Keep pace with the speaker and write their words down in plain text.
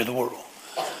The world.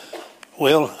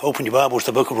 Well, open your Bibles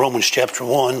to the book of Romans chapter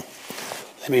 1.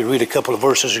 Let me read a couple of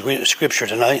verses of Scripture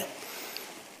tonight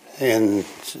and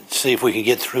see if we can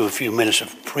get through a few minutes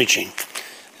of preaching.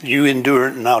 You endure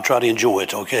it and I'll try to enjoy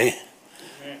it, okay?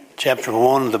 Amen. Chapter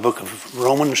 1 of the book of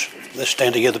Romans. Let's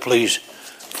stand together, please,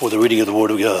 for the reading of the Word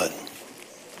of God.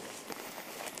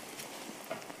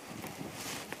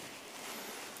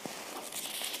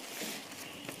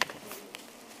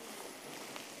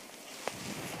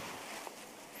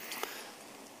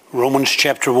 Romans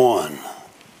chapter 1.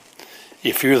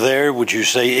 If you're there, would you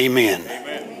say amen?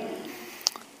 Amen?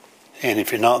 And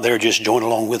if you're not there, just join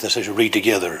along with us as we read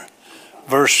together.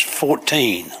 Verse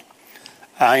 14.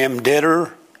 I am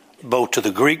debtor both to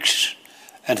the Greeks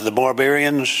and to the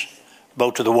barbarians,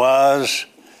 both to the wise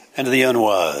and to the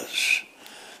unwise.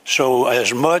 So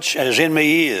as much as in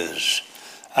me is,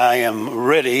 I am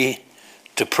ready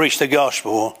to preach the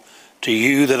gospel to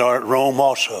you that are at Rome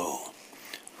also.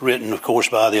 Written, of course,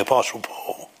 by the Apostle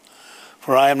Paul.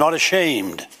 For I am not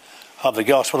ashamed of the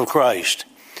gospel of Christ.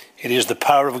 It is the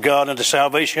power of God unto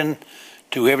salvation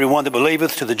to everyone that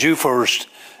believeth, to the Jew first,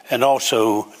 and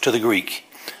also to the Greek.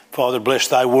 Father, bless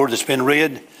thy word that's been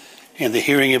read in the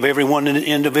hearing of everyone and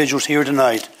individuals here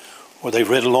tonight, where they've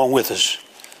read along with us.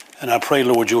 And I pray,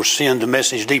 Lord, you'll send the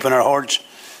message deep in our hearts.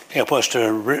 Help us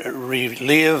to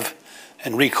relive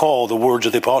and recall the words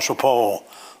of the Apostle Paul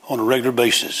on a regular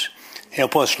basis.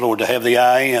 Help us, Lord, to have the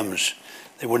I ams,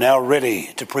 that we're now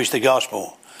ready to preach the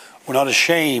gospel. We're not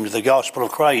ashamed of the gospel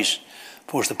of Christ,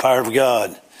 for it's the power of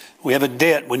God. We have a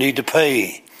debt we need to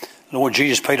pay. Lord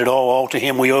Jesus paid it all to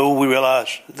him we owe. We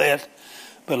realize that.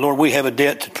 But Lord, we have a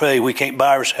debt to pay. We can't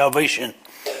buy our salvation.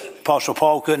 Apostle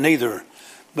Paul couldn't either.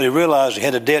 But he realized he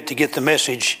had a debt to get the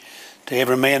message to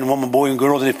every man, woman, boy, and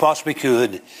girl that he possibly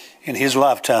could in his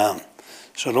lifetime.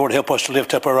 So Lord, help us to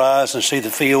lift up our eyes and see the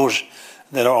fields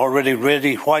that are already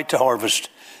ready, white to harvest.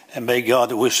 And may God,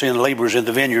 that we'll send laborers in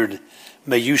the vineyard.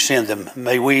 May you send them.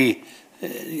 May we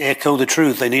echo the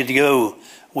truth. They need to go.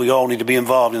 We all need to be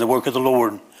involved in the work of the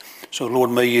Lord. So Lord,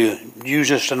 may you use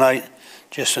us tonight,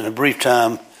 just in a brief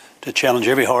time, to challenge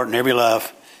every heart and every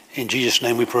life. In Jesus'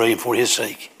 name we pray, and for his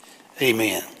sake.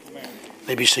 Amen. Amen.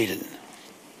 May be seated.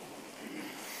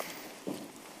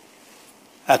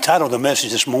 I titled the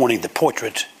message this morning, The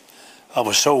Portrait of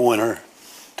a Soul Winner,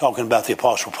 talking about the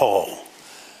Apostle Paul.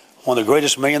 One of the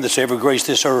greatest men that's ever graced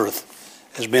this earth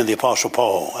has been the Apostle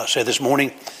Paul. I said this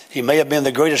morning, he may have been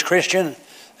the greatest Christian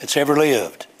that's ever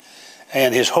lived.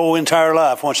 And his whole entire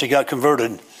life, once he got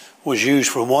converted, was used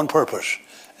for one purpose,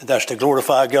 and that's to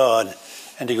glorify God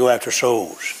and to go after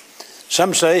souls.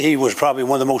 Some say he was probably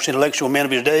one of the most intellectual men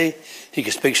of his day. He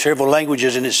could speak several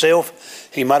languages in itself.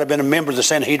 He might have been a member of the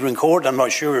Sanhedrin court. I'm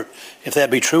not sure if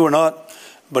that be true or not.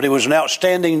 But he was an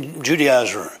outstanding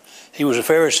Judaizer. He was a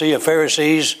Pharisee of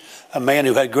Pharisees, a man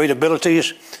who had great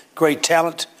abilities, great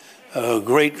talent,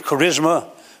 great charisma,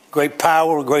 great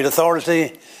power, great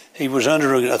authority. He was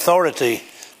under authority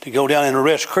to go down and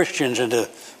arrest Christians and to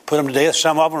put them to death.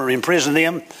 Some of them, or imprison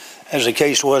them, as the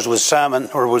case was with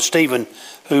Stephen,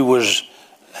 who was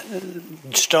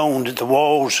stoned at the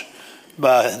walls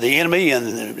by the enemy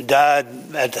and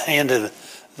died at the hand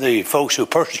of the folks who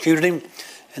persecuted him.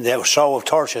 And that was Saul of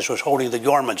Tarsus was holding the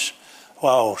garments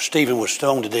while Stephen was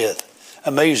stoned to death.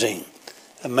 Amazing.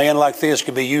 A man like this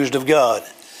could be used of God.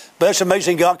 But it's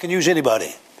amazing God can use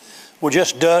anybody. We're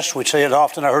just dust. We say it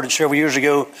often. I heard it several years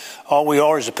ago. All we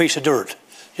are is a piece of dirt.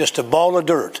 Just a ball of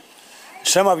dirt.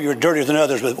 Some of you are dirtier than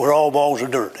others, but we're all balls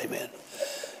of dirt. Amen.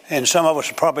 And some of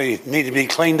us probably need to be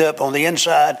cleaned up on the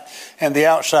inside and the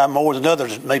outside more than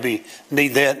others maybe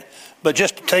need that. But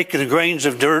just take the grains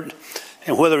of dirt,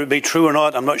 and whether it be true or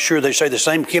not, I'm not sure. They say the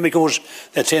same chemicals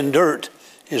that's in dirt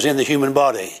is in the human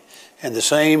body. And the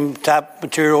same type of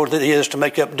material that is to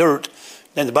make up dirt.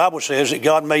 And the Bible says that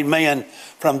God made man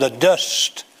from the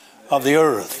dust of the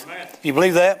earth. Amen. You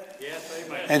believe that? Yes,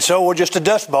 amen. And so we're just a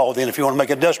dust ball then. If you want to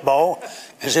make a dust ball,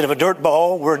 instead of a dirt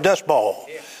ball, we're a dust ball.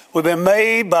 Yeah. We've been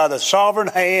made by the sovereign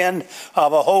hand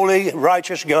of a holy,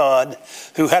 righteous God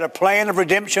who had a plan of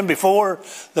redemption before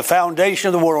the foundation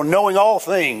of the world. Knowing all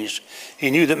things,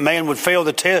 he knew that man would fail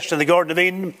the test in the Garden of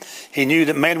Eden. He knew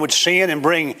that man would sin and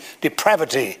bring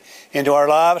depravity into our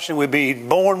lives, and we'd be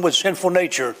born with sinful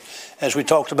nature, as we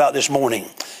talked about this morning.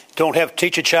 Don't have to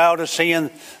teach a child to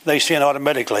sin, they sin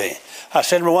automatically. I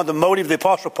said, number one, the motive of the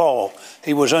Apostle Paul,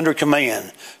 he was under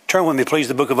command. Turn with me, please,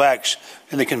 to the book of Acts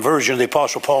and the conversion of the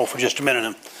Apostle Paul for just a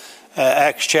minute.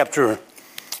 Acts chapter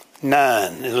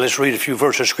 9, and let's read a few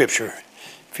verses of Scripture.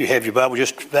 If you have your Bible,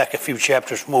 just back a few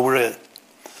chapters from where we're at.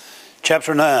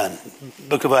 Chapter 9,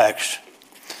 book of Acts.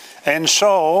 And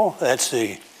Saul, that's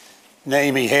the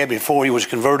name he had before he was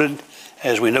converted.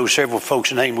 As we know, several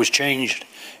folks' name was changed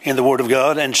in the Word of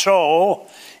God. And Saul,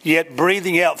 yet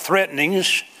breathing out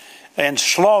threatenings and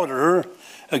slaughter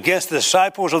against the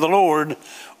disciples of the Lord,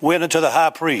 went unto the high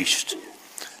priest.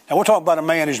 Now we're talking about a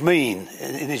man who's mean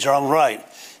in his own right.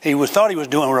 He thought he was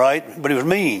doing right, but he was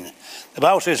mean. The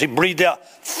Bible says he breathed out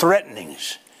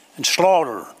threatenings and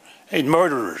slaughter and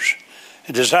murderers,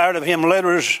 and desired of him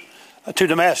letters to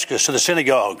Damascus, to the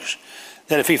synagogues,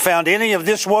 that if he found any of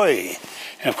this way,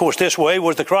 and of course this way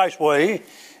was the Christ way.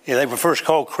 They were first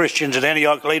called Christians at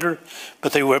Antioch later,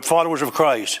 but they were followers of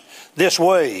Christ. This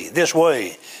way, this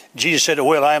way. Jesus said,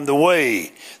 well, I am the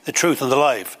way, the truth, and the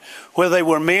life. Whether they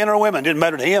were men or women, didn't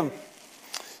matter to him.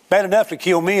 Bad enough to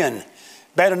kill men.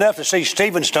 Bad enough to see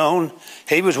Stephen stoned.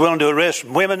 He was willing to arrest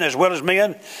women as well as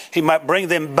men. He might bring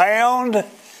them bound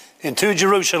into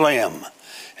Jerusalem.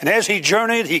 And as he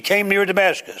journeyed, he came near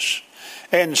Damascus.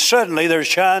 And suddenly there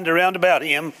shined around about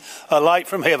him a light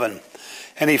from heaven.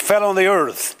 And he fell on the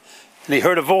earth. And he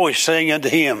heard a voice saying unto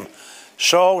him,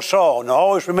 Saul, Saul. Now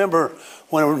always remember,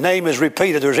 when a name is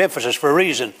repeated, there's emphasis for a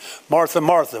reason. Martha,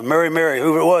 Martha, Mary, Mary,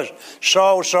 whoever it was.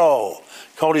 Saul, Saul.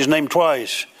 Called his name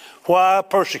twice. Why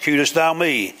persecutest thou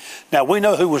me? Now we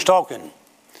know who was talking.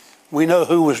 We know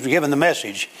who was giving the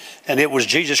message. And it was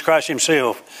Jesus Christ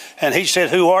himself. And he said,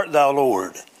 Who art thou,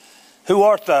 Lord? Who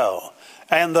art thou?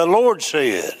 And the Lord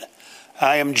said,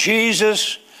 I am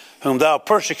Jesus, whom thou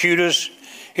persecutest.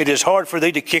 It is hard for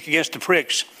thee to kick against the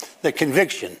pricks. The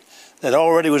conviction that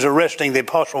already was arresting the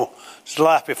apostle's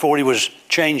life before he was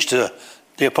changed to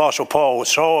the apostle Paul.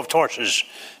 Saul of Tarsus,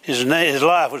 his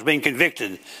life was being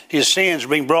convicted. His sins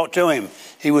were being brought to him.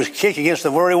 He was kicking against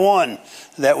the very one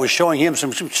that was showing him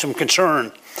some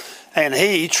concern. And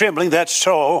he, trembling, that's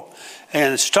Saul,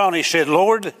 and astonished, said,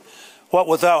 Lord, what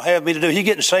wilt thou have me to do? He's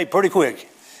getting saved pretty quick.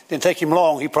 Didn't take him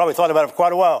long. He probably thought about it for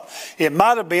quite a while. It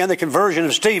might have been the conversion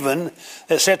of Stephen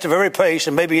that set the very pace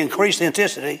and maybe increased the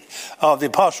intensity of the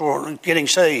apostle getting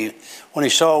saved when he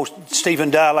saw Stephen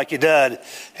die like he died.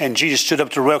 And Jesus stood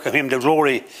up to welcome him to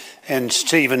glory. And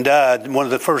Stephen died, one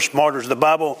of the first martyrs of the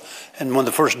Bible and one of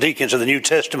the first deacons of the New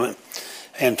Testament.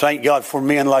 And thank God for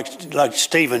men like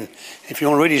Stephen. If you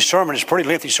want to read his sermon, it's a pretty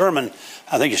lengthy sermon.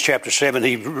 I think it's chapter 7.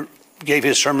 He gave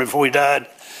his sermon before he died.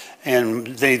 And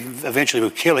they eventually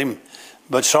would kill him.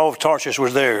 But Saul of Tarsus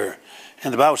was there.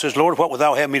 And the Bible says, Lord, what wilt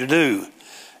thou have me to do?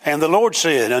 And the Lord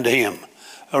said unto him,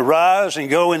 Arise and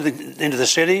go into the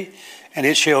city, and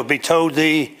it shall be told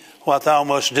thee what thou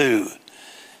must do.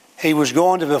 He was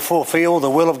going to fulfill the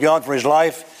will of God for his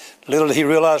life. Little did he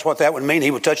realize what that would mean.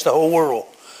 He would touch the whole world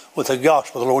with the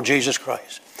gospel of the Lord Jesus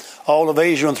Christ. All of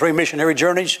Asia on 3 missionary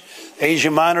journeys, Asia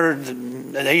Minor,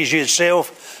 and Asia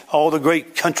itself, all the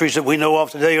great countries that we know of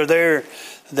today are there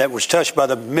that was touched by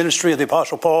the ministry of the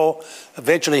Apostle Paul.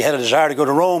 Eventually he had a desire to go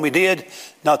to Rome. He did,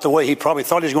 not the way he probably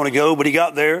thought he was going to go, but he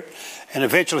got there. And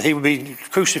eventually he would be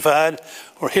crucified,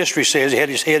 or history says he had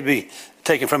his head be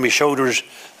taken from his shoulders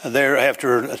there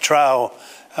after a trial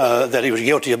that he was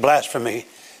guilty of blasphemy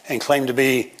and claimed to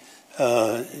be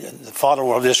the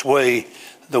follower of this way,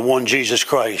 the one Jesus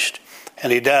Christ.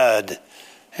 And he died.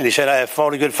 And he said, I have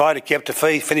fought a good fight, I kept the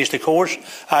faith, finished the course.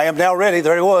 I am now ready.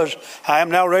 There he was. I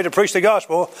am now ready to preach the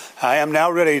gospel. I am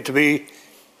now ready to be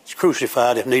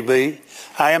crucified if need be.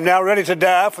 I am now ready to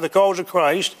die for the cause of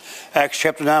Christ. Acts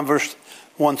chapter 9 verse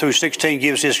 1 through 16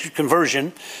 gives his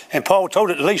conversion. And Paul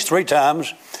told it at least 3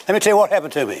 times. Let me tell you what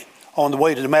happened to me on the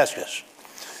way to Damascus.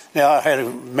 Now, I had a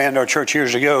man in our church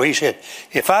years ago. He said,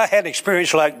 if I had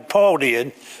experience like Paul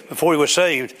did before he was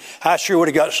saved, I sure would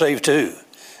have got saved too.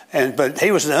 But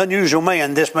he was an unusual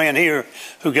man, this man here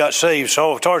who got saved,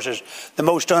 Saul of Tarsus. The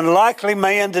most unlikely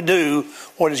man to do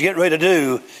what he's getting ready to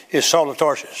do is Saul of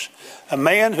Tarsus. A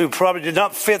man who probably did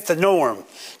not fit the norm,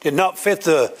 did not fit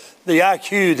the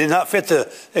IQ, did not fit the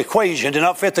equation, did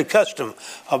not fit the custom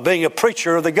of being a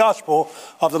preacher of the gospel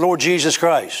of the Lord Jesus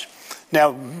Christ.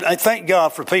 Now, I thank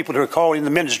God for people who are called in the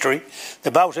ministry.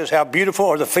 The Bible says how beautiful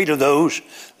are the feet of those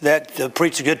that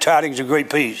preach the good tidings of great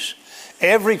peace.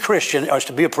 Every Christian is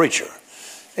to be a preacher.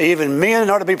 Even men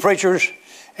are to be preachers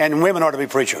and women are to be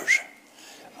preachers.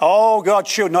 All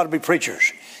God's children ought to be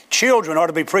preachers. Children ought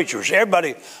to be preachers.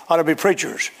 Everybody ought to be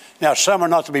preachers. Now, some are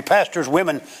not to be pastors.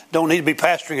 Women don't need to be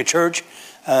pastoring a church.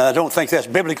 I don't think that's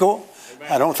biblical.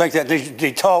 Amen. I don't think that needs to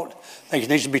be taught. I think it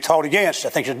needs to be taught against. I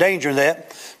think there's danger in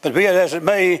that. But be it as it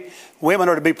may, women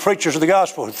are to be preachers of the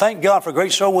gospel. Thank God for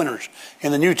great soul winners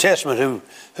in the New Testament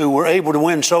who were able to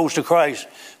win souls to Christ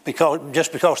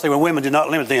just because they were women did not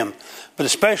limit them. But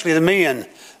especially the men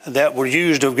that were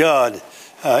used of God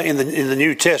in the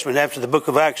New Testament after the book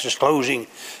of Acts is closing,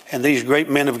 and these great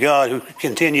men of God who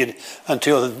continued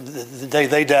until the day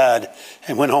they died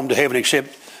and went home to heaven,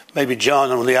 except maybe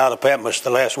John on the Isle of Patmos, the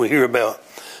last we hear about.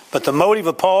 But the motive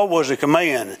of Paul was a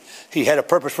command. He had a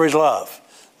purpose for his life.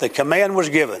 The command was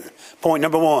given. Point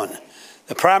number one.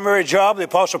 The primary job of the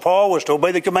Apostle Paul was to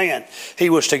obey the command. He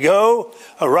was to go,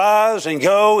 arise, and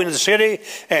go into the city,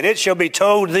 and it shall be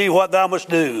told thee what thou must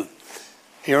do.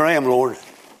 Here I am, Lord.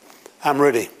 I'm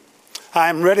ready.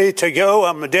 I'm ready to go.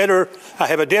 I'm a debtor. I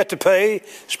have a debt to pay,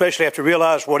 especially after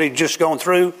realizing what he'd just gone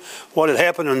through, what had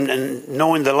happened, and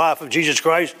knowing the life of Jesus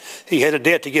Christ. He had a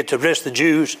debt to get to the rest of the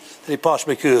Jews that he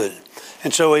possibly could.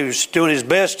 And so he was doing his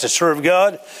best to serve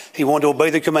God. He wanted to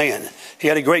obey the command. He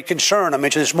had a great concern, I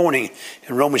mentioned this morning,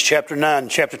 in Romans chapter 9,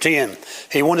 chapter 10.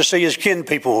 He wanted to see his kin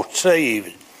people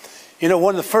saved. You know,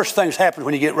 one of the first things happens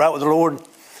when you get right with the Lord,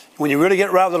 when you really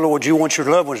get right with the Lord, you want your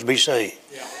loved ones to be saved.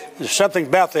 Yeah. There's something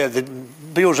about that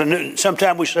that builds a new.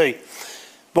 Sometimes we say,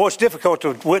 boy, it's difficult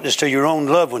to witness to your own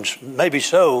loved ones. Maybe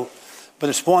so, but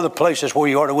it's one of the places where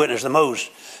you ought to witness the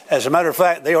most. As a matter of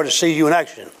fact, they ought to see you in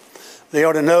action. They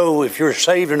ought to know if you're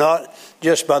saved or not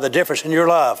just by the difference in your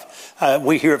life.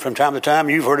 We hear it from time to time.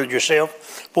 You've heard it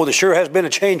yourself. Boy, there sure has been a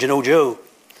change in old Joe.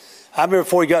 I remember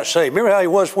before he got saved. Remember how he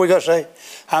was before he got saved?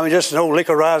 I mean, just an old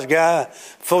liquorized guy,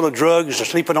 full of drugs,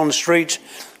 sleeping on the streets,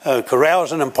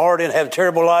 carousing and partying, had a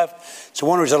terrible life. So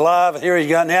one was alive, and here he's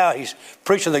got now. He's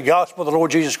preaching the gospel of the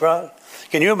Lord Jesus Christ.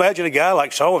 Can you imagine a guy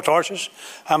like Saul of Tarsus?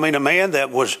 I mean, a man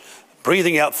that was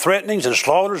breathing out threatenings and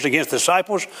slaughters against the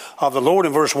disciples of the Lord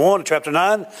in verse 1 of chapter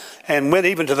 9, and went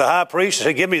even to the high priest and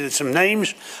said, give me some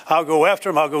names. I'll go after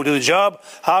them. I'll go do the job.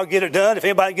 I'll get it done. If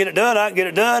anybody can get it done, I can get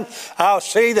it done. I'll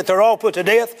see that they're all put to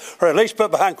death, or at least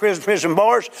put behind prison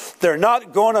bars. They're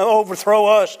not going to overthrow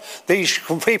us. These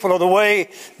people are the way,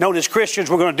 known as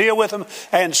Christians. We're going to deal with them.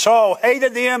 And Saul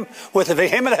hated them with a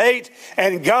vehement hate,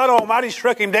 and God Almighty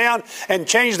struck him down and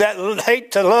changed that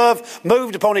hate to love,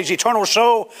 moved upon his eternal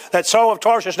soul. That Saul of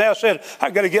Tarsus now said,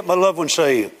 I've got to get my loved ones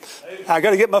saved. I've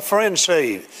got to get my friends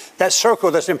saved. That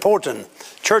circle, that's important.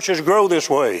 Churches grow this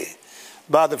way,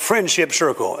 by the friendship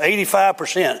circle.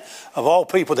 85% of all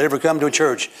people that ever come to a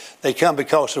church, they come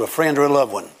because of a friend or a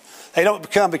loved one. They don't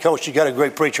come because you got a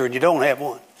great preacher and you don't have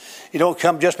one. You don't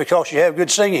come just because you have good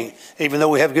singing, even though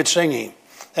we have good singing.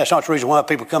 That's not the reason why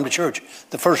people come to church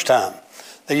the first time.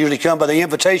 They usually come by the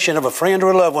invitation of a friend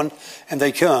or a loved one, and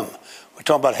they come. We're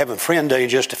talking about having Friend Day in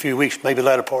just a few weeks, maybe the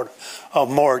latter part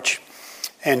of March.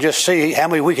 And just see how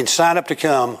many we can sign up to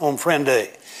come on Friend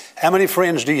Day. How many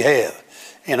friends do you have?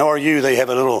 In RU, they have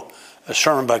a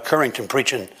sermon by Currington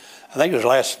preaching. I think it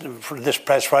was this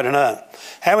past Friday night.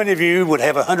 How many of you would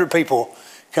have 100 people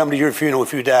come to your funeral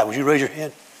if you died? Would you raise your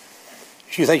hand?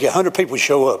 If you think 100 people would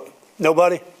show up.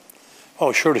 Nobody?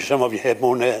 Oh, surely some of you had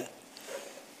more than that.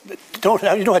 But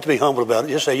you don't have to be humble about it.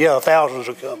 Just say, yeah, thousands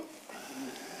will come.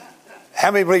 How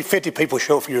many believe 50 people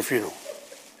show up for your funeral?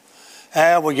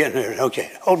 We're getting there. Okay,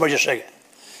 hold on just a second.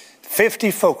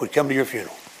 50 folk would come to your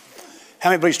funeral. How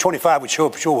many believes 25 would show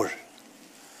up at yours?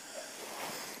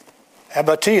 How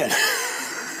about 10?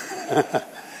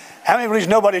 How many believes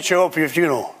nobody would show up for your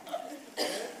funeral?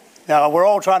 Now, we're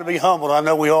all trying to be humble. I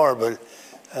know we are, but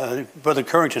Brother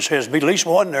Currington says, be at least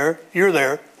one there. You're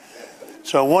there.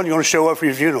 So one, you're going to show up for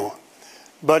your funeral.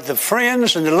 But the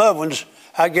friends and the loved ones,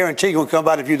 I guarantee you're going to come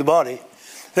by to view the body.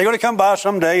 They're going to come by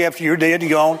someday after you're dead and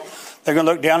gone. They're going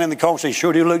to look down in the coffin and say,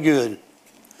 sure do look good.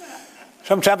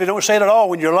 Sometimes they don't say it at all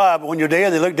when you're alive, but when you're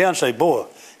dead, they look down and say, boy,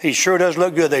 he sure does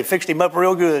look good. They fixed him up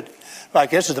real good.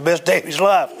 Like this is the best day of his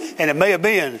life. And it may have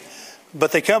been.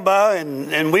 But they come by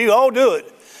and we all do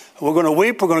it. We're going to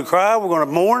weep, we're going to cry, we're going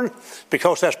to mourn,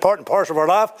 because that's part and parcel of our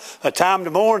life. A time to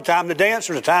mourn, a time to dance.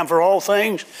 There's a time for all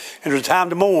things, and there's a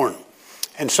time to mourn.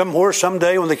 And somewhere,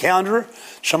 someday on the calendar,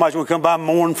 somebody's going to come by and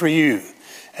mourn for you.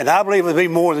 And I believe it'll be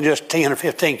more than just 10 or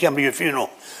 15 come to your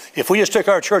funeral. If we just took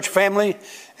our church family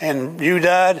and you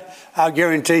died, I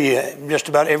guarantee you just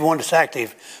about everyone that's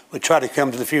active would try to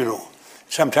come to the funeral.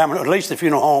 Sometime, at least the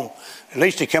funeral home, at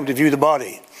least to come to view the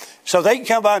body. So they can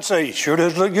come by and say, sure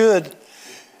does look good.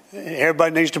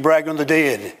 Everybody needs to brag on the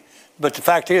dead. But the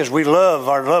fact is, we love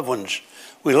our loved ones.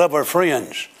 We love our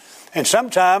friends. And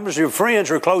sometimes your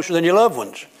friends are closer than your loved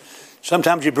ones.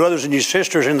 Sometimes your brothers and your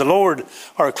sisters in the Lord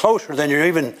are closer than your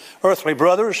even earthly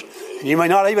brothers. And you may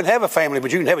not even have a family,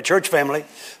 but you can have a church family.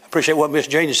 I appreciate what Miss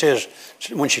Janie says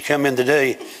when she come in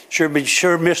today. Sure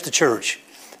miss the church.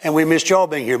 And we missed y'all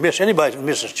being here. Miss anybody who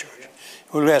misses church.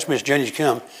 We'll ask Miss Janie to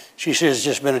come. She says it's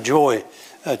just been a joy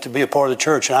to be a part of the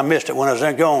church. And I missed it when I was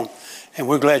gone. And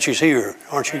we're glad she's here.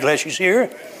 Aren't you glad she's here?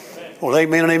 Well,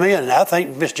 amen and amen. And I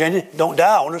think, Miss Jenny, don't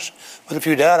die on us. But if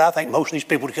you died, I think most of these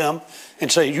people would come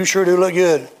and say, you sure do look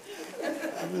good.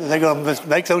 They're going to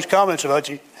make those comments about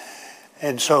you.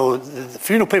 And so the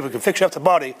funeral people can fix up the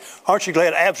body. Aren't you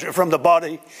glad absent from the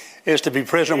body is to be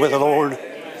present with the Lord?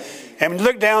 And when you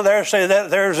look down there, say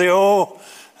that there's the old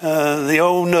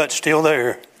nut still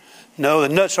there. No, the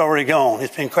nut's already gone.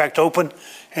 It's been cracked open,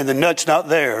 and the nut's not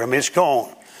there. I mean, it's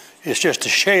gone. It's just a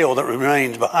shell that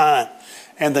remains behind.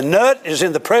 And the nut is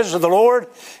in the presence of the Lord,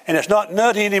 and it's not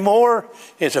nutty anymore.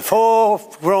 It's a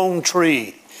full-grown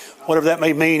tree. Whatever that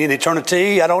may mean in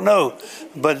eternity, I don't know.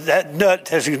 But that nut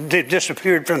has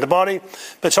disappeared from the body.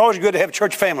 But it's always good to have a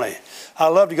church family. I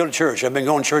love to go to church. I've been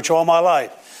going to church all my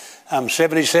life. I'm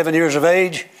 77 years of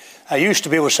age. I used to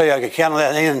be able to say I could count on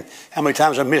that hand how many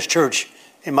times I missed church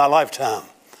in my lifetime.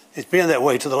 It's been that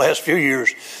way to the last few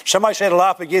years. Somebody said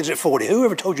life begins at 40. Who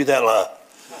ever told you that lie?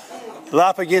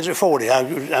 Life begins at 40.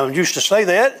 I used to say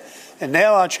that, and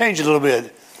now I changed it a little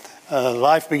bit.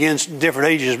 Life begins at different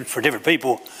ages for different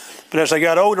people. But as I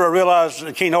got older, I realized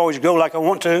I can't always go like I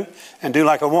want to and do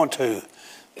like I want to.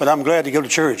 But I'm glad to go to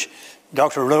church.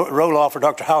 Dr. Roloff or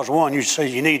Dr. Howes One used to say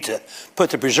you need to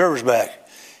put the preserves back.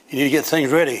 You need to get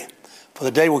things ready. For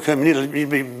the day will come, you need to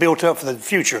be built up for the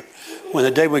future. When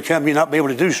the day will come, you'll not be able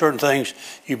to do certain things.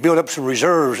 You build up some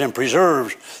reserves and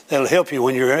preserves that'll help you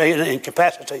when you're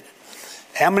incapacitated.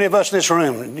 How many of us in this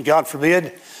room, God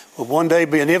forbid, will one day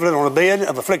be an invalid on a bed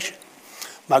of affliction?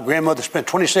 My grandmother spent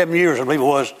 27 years, I believe it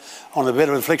was, on the bed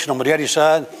of affliction on my daddy's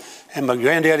side. And my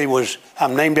granddaddy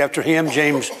I'm named after him.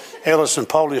 James Ellison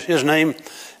Paul is his name.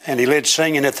 And he led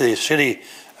singing at the city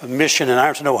mission in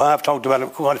Ironton, Ohio. I've talked about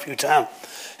it quite a few times.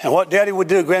 And what Daddy would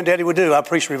do, Granddaddy would do, I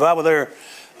preached revival there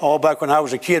all back when I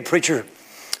was a kid preacher.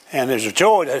 And there's a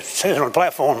joy to sit on the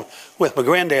platform with my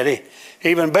granddaddy.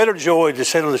 Even better joy to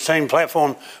sit on the same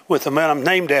platform with the man I'm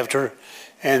named after.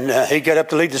 And he got up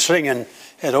to lead the singing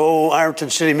at old Ironton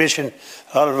City Mission.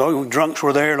 A lot of drunks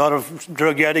were there, a lot of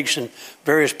drug addicts and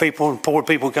various people and poor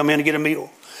people come in to get a meal.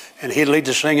 And he'd lead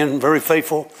the singing, very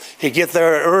faithful. He'd get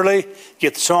there early,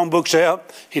 get the songbooks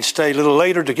out. He'd stay a little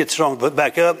later to get the song put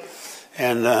back up.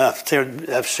 And I've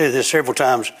said this several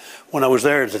times when I was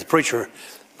there as the preacher.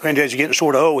 Granddad's getting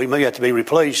sort of old. He may have to be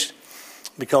replaced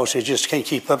because he just can't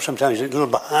keep up. Sometimes he's a little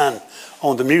behind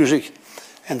on the music.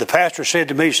 And the pastor said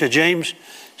to me, he said, James,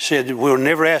 said, we'll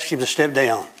never ask him to step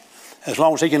down. As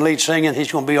long as he can lead singing,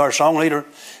 he's going to be our song leader.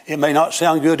 It may not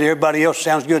sound good to everybody else. It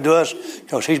sounds good to us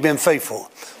because he's been faithful.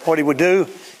 What he would do,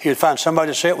 he would find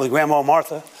somebody to sit with Grandma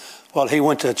Martha while he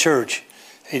went to church.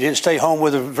 He didn't stay home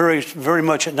with her very, very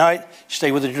much at night. He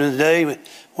stayed with her during the day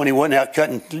when he wasn't out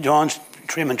cutting lawns,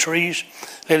 trimming trees.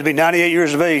 He'd be 98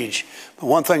 years of age. But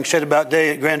one thing said about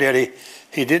Granddaddy,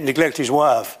 he didn't neglect his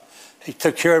wife. He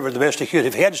took care of her the best he could.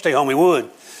 If he had to stay home, he would.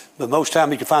 But most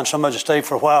time he could find somebody to stay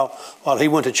for a while he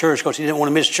went to church because he didn't want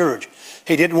to miss church.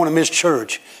 He didn't want to miss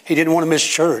church. He didn't want to miss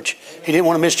church. He didn't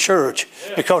want to miss church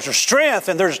because there's strength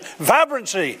and there's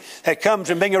vibrancy that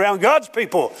comes in being around God's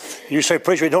people. You say,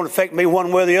 preacher, it don't affect me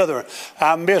one way or the other.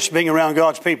 I miss being around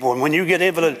God's people. And when you get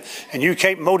invalid and you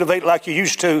can't motivate like you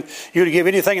used to, you'd give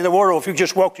anything in the world if you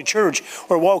just walk to church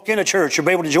or walk in a church or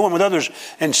be able to join with others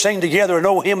and sing together and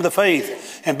know hymn of the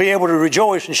faith and be able to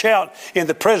rejoice and shout in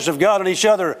the presence of God and each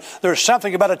other. There's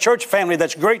something about a church family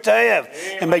that's great to have.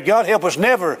 And may God help us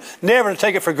never to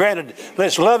take it for granted.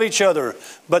 Let's love each other.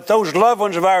 But those loved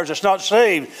ones of ours that's not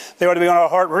saved, they ought to be on our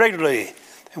heart regularly.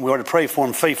 And we ought to pray for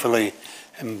them faithfully.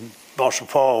 And Apostle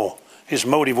Paul, his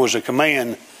motive was a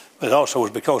command, but it also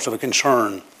was because of a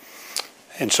concern.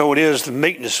 And so it is the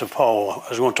meekness of Paul. I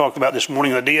was going to talk about this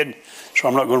morning, I did, so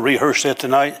I'm not going to rehearse that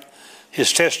tonight.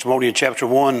 His testimony in chapter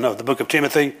 1 of the book of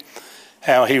Timothy,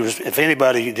 how he was, if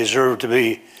anybody deserved to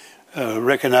be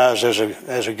recognized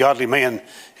as a godly man,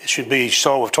 it should be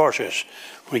Saul of Tarsus.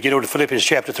 When we get over to Philippians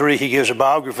chapter 3, he gives a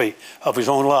biography of his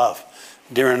own life.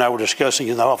 Darren and I were discussing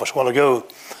in the office a while ago.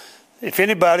 If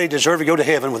anybody deserved to go to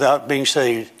heaven without being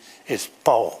saved, it's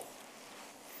Paul.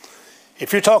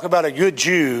 If you're talking about a good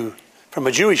Jew from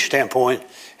a Jewish standpoint,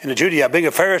 in the Judea, being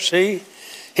a Pharisee,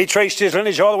 he traced his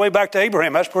lineage all the way back to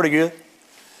Abraham. That's pretty good.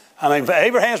 I mean,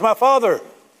 Abraham's my father.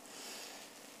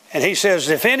 And he says,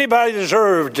 if anybody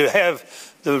deserved to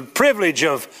have the privilege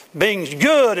of being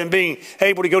good and being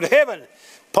able to go to heaven,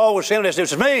 Paul was saying this,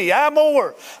 it's me, I'm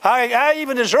more. I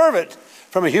even deserve it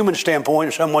from a human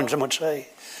standpoint, someone would say.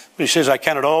 But he says, I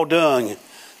count it all dung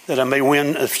that I may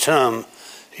win some.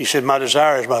 He said, my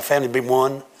desire is my family be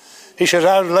one. He says,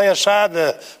 I lay aside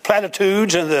the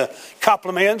platitudes and the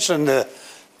compliments and the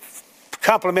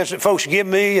compliments that folks give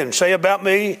me and say about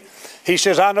me. He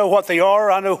says, I know what they are.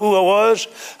 I know who I was.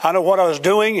 I know what I was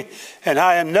doing. And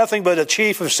I am nothing but a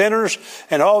chief of sinners.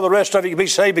 And all the rest of it can be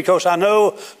saved because I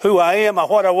know who I am,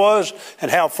 what I was,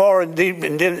 and how far and deep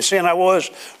in sin I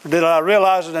was. Did I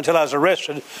realize it until I was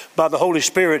arrested by the Holy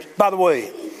Spirit. By the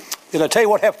way, did I tell you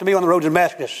what happened to me on the road to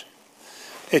Damascus?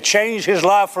 It changed his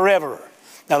life forever.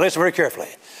 Now listen very carefully.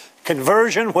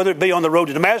 Conversion, whether it be on the road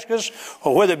to Damascus,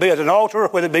 or whether it be at an altar,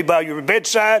 whether it be by your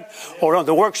bedside or on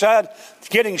the work side,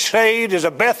 getting saved is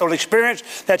a Bethel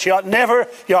experience that you ought never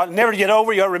get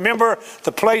over. You ought to remember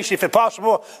the place, if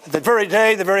possible, the very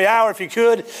day, the very hour, if you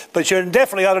could. But you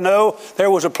definitely ought to know there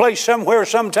was a place somewhere,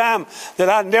 sometime, that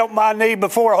I knelt my knee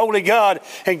before a holy God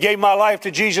and gave my life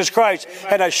to Jesus Christ.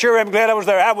 Amen. And I sure am glad I was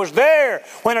there. I was there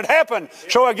when it happened.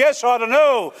 So I guess I ought to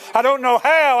know. I don't know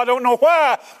how, I don't know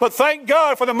why, but thank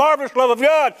God for the marvelous love of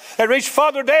God that reached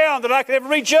farther down than I could ever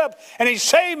reach up. And He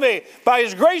saved me by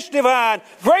His grace divine,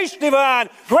 grace divine,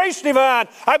 grace divine.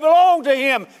 I belong to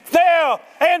Him now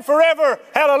and forever.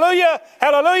 Hallelujah,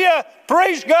 hallelujah.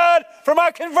 Praise God for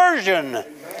my conversion. Amen.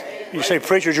 You say,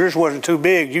 preacher, yours wasn't too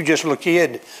big. You just a little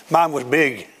kid. Mine was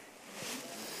big.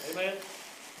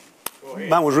 Amen.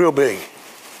 Mine was real big.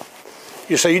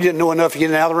 You say you didn't know enough to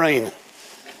get out of the rain.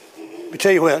 Let me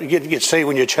tell you what, you get saved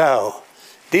when you're a child.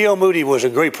 D.L. Moody was a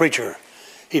great preacher.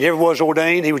 He never was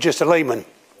ordained. He was just a layman.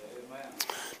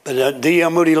 But D.L.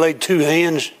 Moody laid two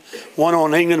hands, one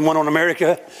on England, one on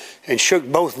America, and shook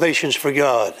both nations for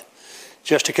God.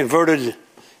 Just a converted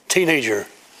teenager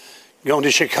going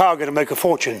to Chicago to make a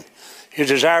fortune. His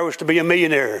desire was to be a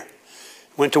millionaire.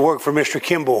 Went to work for Mr.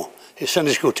 Kimball, his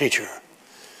Sunday school teacher.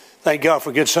 Thank God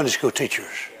for good Sunday school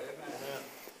teachers.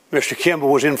 Mr. Kimball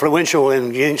was influential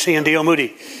in seeing D.L.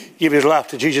 Moody give his life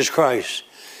to Jesus Christ.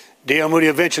 D.L. Moody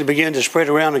eventually began to spread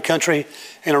around the country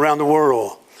and around the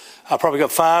world. I probably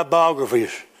got 5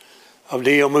 biographies of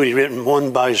D.L. Moody written,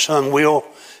 one by his son Will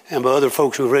and by other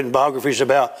folks who have written biographies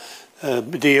about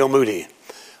D.L. Moody.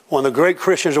 One of the great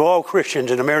Christians of all Christians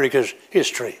in America's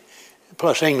history,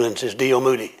 plus England's, is D.L.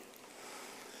 Moody.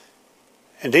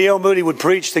 And D.L. Moody would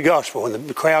preach the gospel, and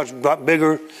the crowds got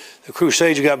bigger, the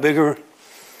crusades got bigger.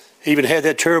 He even had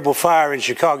that terrible fire in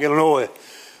Chicago, Illinois,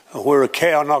 where a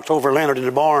cow knocked over a lantern in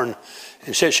the barn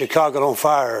and set Chicago on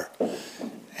fire.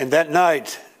 And that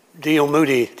night, D.L.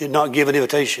 Moody did not give an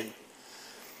invitation.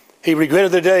 He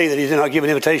regretted the day that he did not give an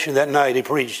invitation that night. He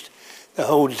preached. The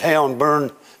whole town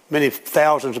burned. Many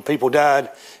thousands of people died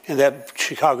in that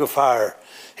Chicago fire.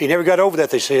 He never got over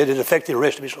that, they said. It affected the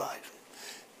rest of his life.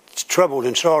 He's troubled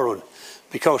and sorrowed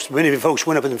because many of the folks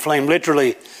went up in the flame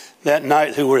literally that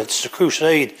night who were at the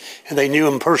crusade, and they knew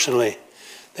him personally.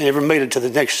 They never made it to the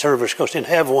next service because they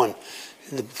didn't have one.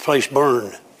 The place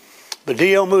burned. But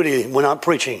D.L. Moody went out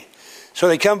preaching. So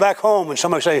they come back home and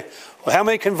somebody say, well, how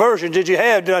many conversions did you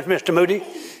have, Mr. Moody?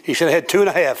 He said, I had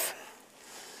 2.5.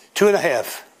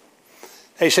 2.5.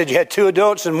 They said, you had 2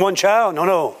 adults and 1 child?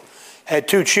 No. I had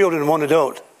 2 children and 1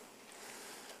 adult.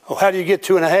 Oh, how do you get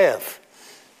 2.5?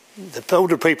 The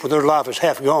older people, their life is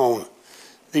half gone.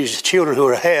 These children who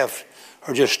are half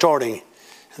are just starting.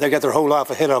 And they got their whole life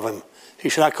ahead of them. He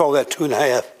said, I call that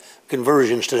 2.5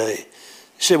 conversions today.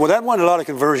 He said, well, that wasn't a lot of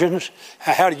conversions.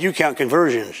 How do you count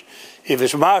conversions? If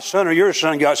it's my son or your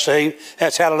son got saved,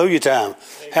 that's hallelujah time.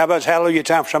 How about it's hallelujah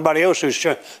time for somebody else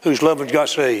whose loved ones got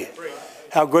saved?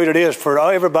 How great it is for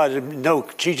everybody to know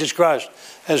Jesus Christ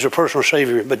as their personal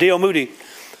Savior. But D.L. Moody,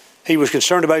 he was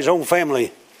concerned about his own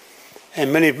family,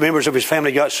 and many members of his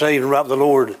family got saved and right with the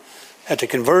Lord at the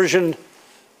conversion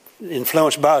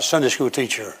influenced by a Sunday school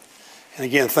teacher. And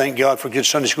again, thank God for good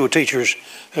Sunday school teachers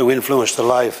who influence the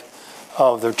life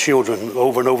of their children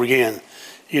over and over again.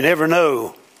 You never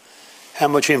know how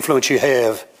much influence you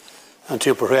have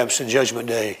until perhaps the judgment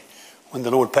day when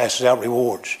the Lord passes out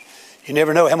rewards. You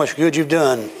never know how much good you've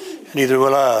done, and neither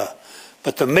will I.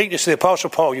 But the meekness of the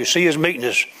Apostle Paul, you see his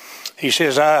meekness. He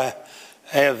says, I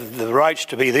have the rights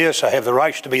to be this, I have the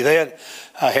rights to be that,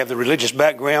 I have the religious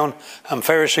background, I'm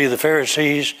Pharisee of the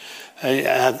Pharisees,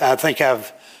 I think I'm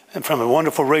from a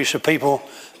wonderful race of people,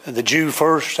 the Jew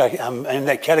first, I'm in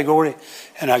that category,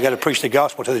 and I got to preach the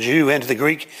gospel to the Jew and to the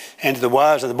Greek and to the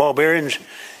wise and the barbarians.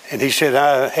 And he said,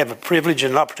 I have a privilege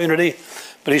and an opportunity,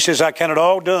 but he says, I count it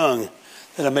all dung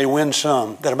that I may win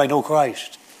some, that I may know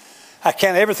Christ. I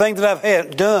count everything that I've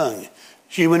had dung,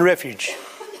 human refuge.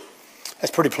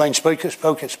 That's pretty plain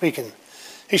speaking.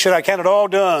 He said, I count it all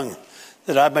dung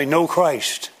that I may know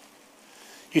Christ.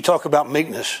 You talk about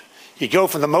meekness. You go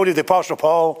from the motive of the Apostle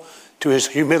Paul to his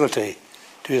humility,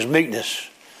 to his meekness.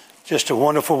 Just a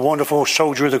wonderful, wonderful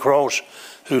soldier of the cross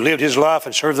who lived his life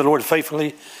and served the Lord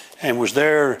faithfully and was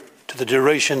there to the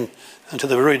duration until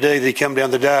the very day they come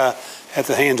down to die at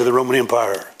the hands of the Roman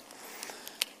Empire.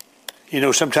 You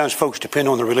know, sometimes folks depend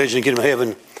on the religion to get them to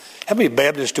heaven. How many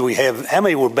Baptists do we have? How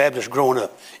many were Baptists growing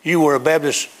up? You were a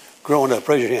Baptist growing up.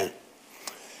 Raise your hand.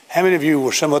 How many of you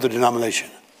were some other denomination?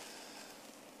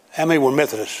 How many were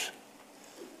Methodists?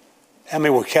 How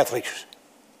many were Catholics?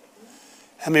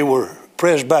 How many were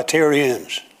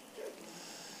Presbyterians?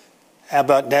 How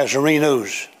about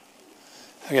Nazarenos?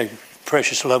 I got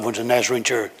precious loved ones in Nazarene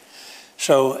Church.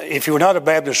 So if you were not a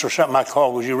Baptist or something I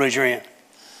called, would you raise your hand?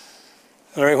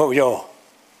 Larry, what were y'all?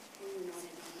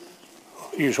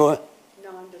 You was what?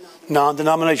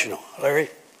 Non-denominational. Larry?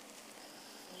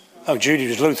 Oh, Judy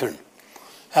was Lutheran.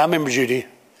 I remember Judy. It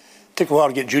took a while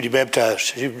to get Judy baptized.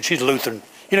 She's a Lutheran.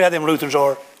 You know how them Lutherans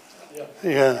are?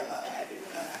 Yeah.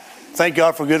 Thank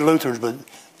God for good Lutherans, but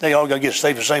they all got to get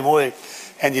saved the same way.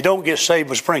 And you don't get saved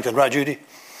with sprinkling, right, Judy?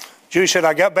 Judy said,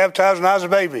 I got baptized when I was a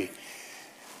baby.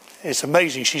 It's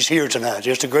amazing she's here tonight,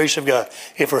 just the grace of God.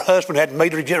 If her husband hadn't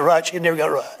made her get right, she'd never got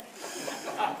right.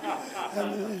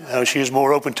 She was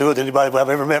more open to it than anybody I've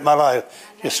ever met in my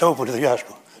life. Just open to the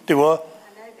gospel. Do what?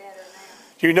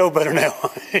 You know better now.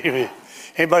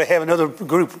 Anybody have another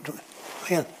group?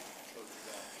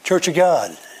 Church of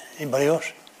God. Anybody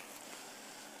else?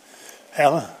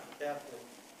 Alan?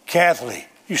 Catholic.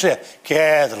 You said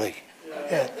Catholic.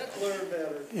 Yeah,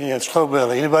 it's slow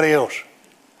belly. Anybody else?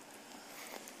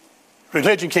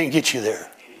 Religion can't get you there.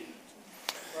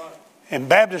 And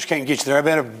Baptists can't get you there. I've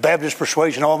been a Baptist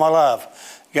persuasion all my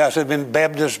life. Guys have been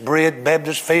Baptist bred,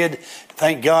 Baptist fed.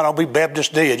 Thank God I'll be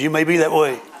Baptist dead. You may be that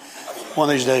way one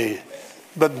of these days.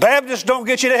 But Baptists don't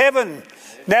get you to heaven.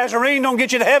 Nazarene don't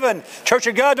get you to heaven. Church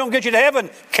of God don't get you to heaven.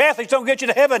 Catholics don't get you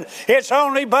to heaven. It's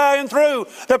only by and through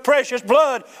the precious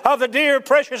blood of the dear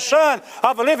precious Son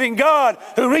of a living God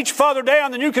who reached farther down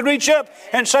than you can reach up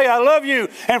and say, I love you.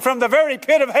 And from the very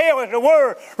pit of hell, as it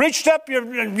were, reached up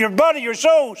your body, your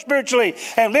soul spiritually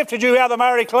and lifted you out of the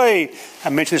miry clay.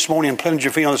 I mentioned this morning and planted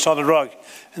your feet on the solid rock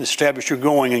and established your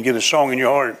going and get a song in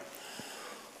your heart.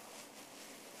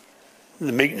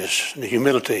 The meekness and the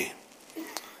humility.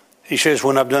 He says,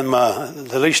 when I've done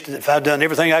if I've done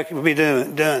everything I can be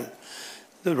done,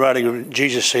 the writing of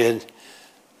Jesus said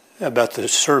about the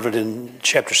servant in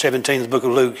chapter 17 of the book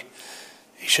of Luke,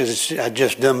 he says, I've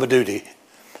just done my duty.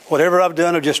 Whatever I've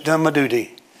done, I've just done my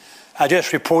duty. I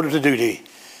just reported the duty.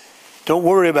 Don't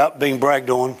worry about being bragged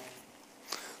on.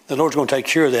 The Lord's going to take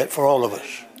care of that for all of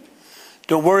us.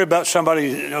 Don't worry about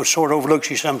somebody sort of overlooks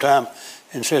you sometime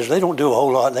and says they don't do a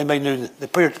whole lot. They may know the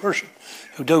person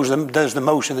who does the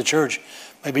most in the church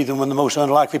may be one of the most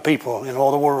unlikely people in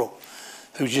all the world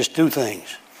who just do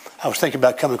things. I was thinking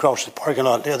about coming across the parking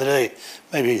lot the other day,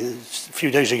 maybe a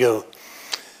few days ago.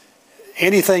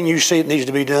 Anything you see that needs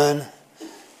to be done,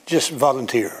 just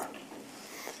volunteer.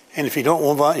 And if you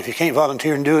can't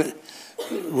volunteer and do it,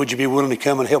 would you be willing to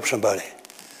come and help somebody?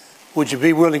 Would you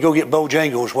be willing to go get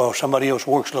Bojangles while somebody else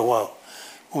works a little while?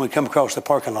 When we come across the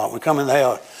parking lot, we come in the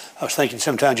house. I was thinking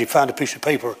sometimes you find a piece of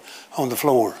paper on the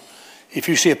floor. If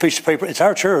you see a piece of paper, it's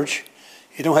our church.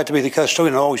 You don't have to be the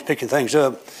custodian always picking things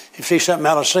up. If you see something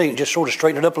out of sync, just sort of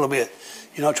straighten it up a little bit.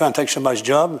 You're not trying to take somebody's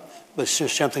job, but it's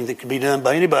just something that can be done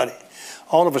by anybody.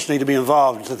 All of us need to be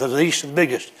involved. The least, the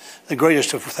biggest, the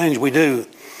greatest of things we do.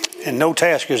 And no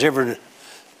task has ever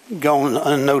gone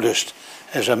unnoticed,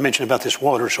 as I mentioned about this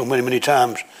water so many, many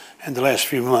times in the last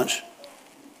few months.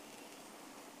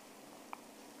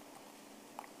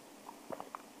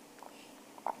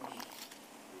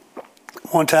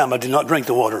 One time I did not drink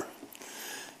the water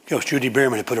because Judy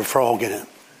Behrman had put a frog in it.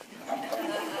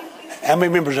 How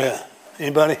many members of that?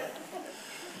 Anybody?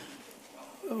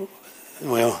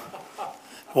 Well,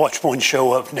 watch one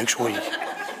show up next week.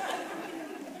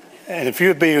 And if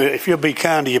you'll be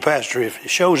kind to your pastor, if it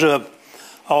shows up,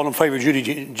 all in favor of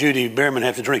Judy Behrman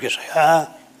have to drink it. Say hi.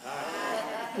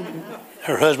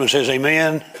 Her husband says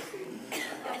amen.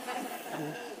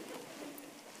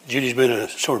 Judy's been a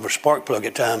sort of a spark plug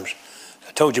at times.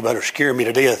 I told you about her scaring me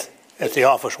to death at the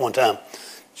office one time.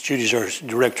 Judy's our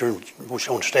director and was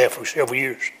on staff for several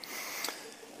years.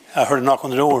 I heard a knock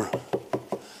on the door.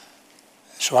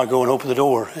 So I go and open the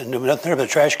door, and there was nothing there but a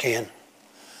trash can.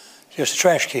 Just a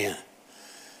trash can.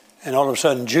 And all of a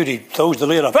sudden, Judy throws the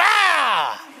lid up.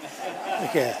 Ah!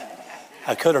 Okay.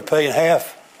 I cut her pay in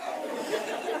half.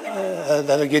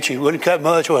 That'll get you. Wouldn't cut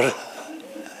much, was it?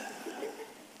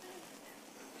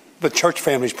 But church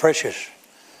family is precious.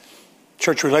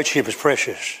 Church relationship is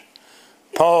precious.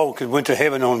 Paul went to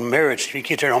heaven on merits. He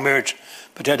get there on merits,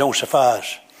 but that don't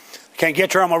suffice. Can't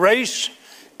get there on my race.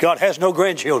 God has no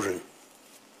grandchildren.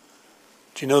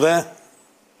 Do you know that?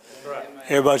 Right.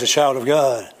 Everybody's a child of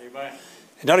God. Amen.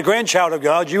 You're not a grandchild of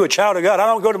God. You're a child of God. I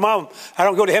don't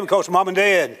go to heaven because of mom and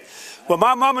dad. Well,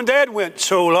 my mom and dad went,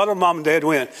 so a lot of mom and dad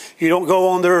went. You don't go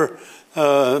on their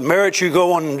merits. You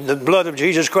go on the blood of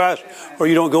Jesus Christ, or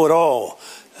you don't go at all.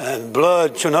 And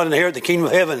blood shall not inherit the kingdom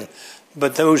of heaven,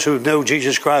 but those who know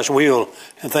Jesus Christ will,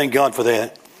 and thank God for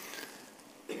that.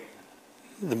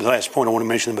 The last point I want to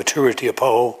mention, the maturity of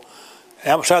Paul.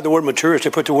 Outside the word maturity,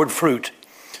 put the word fruit.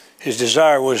 His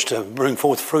desire was to bring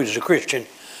forth fruit as a Christian.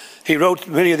 He wrote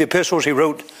many of the epistles. He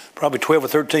wrote probably 12 or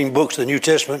 13 books of the New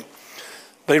Testament.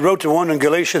 But he wrote the one in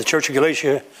Galatia, the church of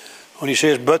Galatia, when he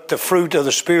says, but the fruit of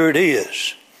the Spirit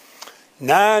is.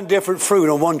 9 different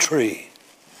fruit on one tree.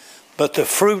 But the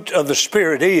fruit of the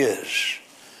Spirit is.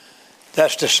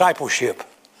 That's discipleship.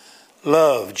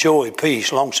 Love, joy,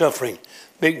 peace, long-suffering,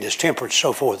 meekness, temperance,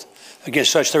 so forth.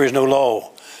 Against such there is no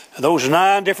law. And those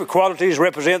 9 different qualities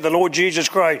represent the Lord Jesus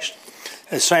Christ.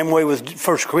 The same way with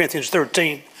 1 Corinthians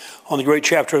 13 on the great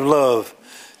chapter of love.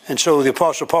 And so the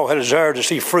Apostle Paul had a desire to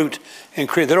see fruit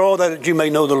increase. That all that you may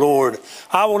know the Lord.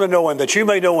 I want to know Him, that you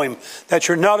may know Him, that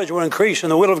your knowledge will increase in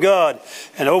the will of God.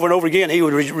 And over again, he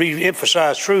would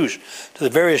re-emphasize truths to the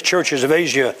various churches of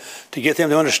Asia to get them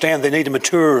to understand they need to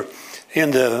mature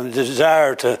in the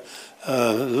desire to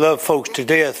love folks to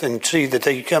death and see that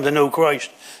they come to know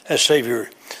Christ as Savior.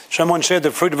 Someone said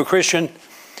the fruit of a Christian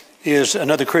is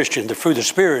another Christian. The fruit of the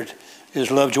Spirit is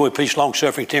love, joy, peace,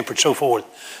 long-suffering, temperance, so forth.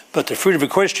 But the fruit of a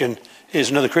Christian is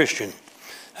another Christian.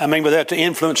 I mean by that to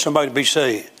influence somebody to be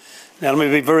saved. Now, let me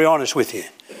be very honest with you.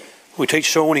 We teach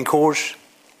soul winning course.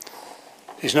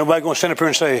 There's nobody going to stand up here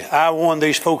and say, I won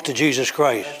these folks to Jesus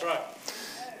Christ. That's right.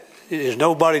 There's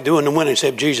nobody doing the winning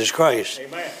except Jesus Christ.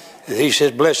 Amen. He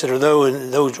says, blessed are those,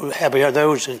 and those happy are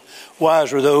those, and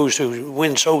wise are those who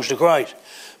win souls to Christ.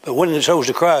 But winning the souls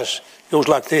to Christ goes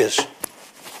like this.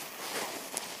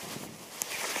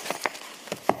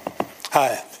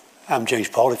 Hi, I'm James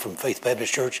Pauly from Faith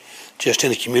Baptist Church, just in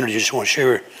the community. Just want to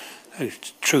share the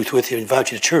truth with you,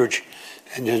 invite you to church,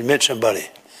 and just met somebody.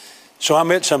 So I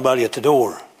met somebody at the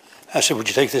door. I said, would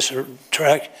you take this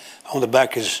tract? On the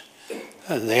back is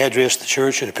the address of the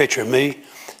church and a picture of me.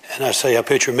 And I say, a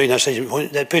picture of me. And I say,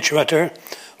 that picture right there,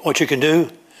 what you can do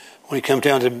when you come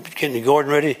down to getting the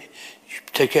garden ready, you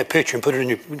take that picture and put it in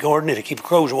your garden. It'll keep the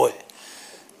crows away.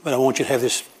 But I want you to have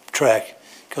this tract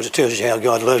because it tells you how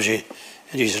God loves you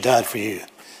and Jesus died for you.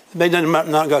 They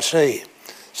not got saved.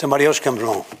 Somebody else comes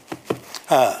along.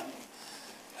 I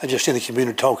just in the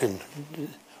community talking,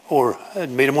 or I'd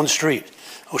meet them on the street.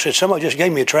 I said, somebody just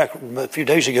gave me a tract a few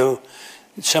days ago.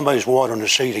 Somebody's watering the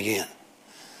seed again.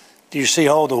 Do you see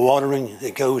all the watering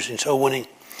that goes in soul winning?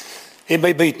 It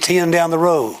may be 10 down the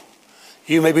road.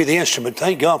 You may be the instrument.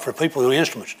 Thank God for people who are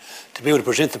instruments to be able to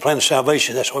present the plan of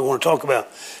salvation. That's what we want to talk about,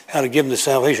 how to give them the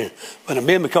salvation. But it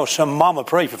been because some mama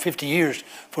prayed for 50 years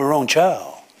for her own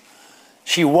child.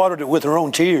 She watered it with her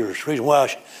own tears. The reason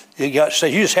why you got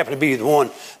saved. You just happen to be the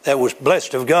one that was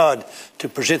blessed of God to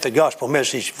present the gospel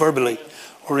message verbally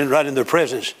or right in their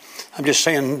presence. I'm just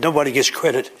saying nobody gets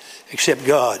credit except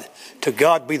God. To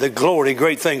God be the glory,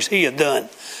 great things He had done.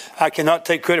 I cannot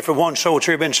take credit for one soul that's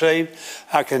ever been saved.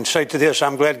 I can say to this,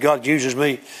 I'm glad God uses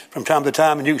me from time to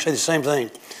time, and you can say the same thing.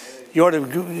 You ought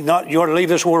to leave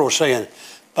this world saying,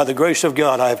 by the grace of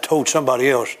God, I have told somebody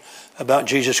else about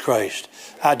Jesus Christ.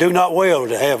 I do not well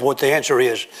to have what the answer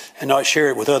is and not share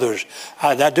it with others.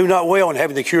 I do not well in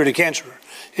having the cure to cancer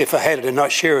if I had it and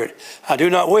not share it. I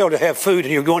do not well to have food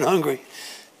and you're going hungry.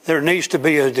 There needs to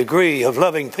be a degree of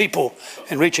loving people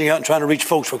and reaching out and trying to reach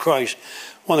folks for Christ.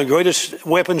 One of the greatest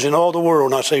weapons in all the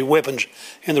world, and I say weapons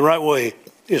in the right way,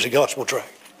 is a gospel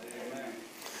tract. Amen.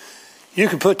 You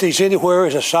can put these anywhere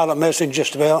as a silent message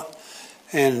just about,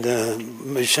 and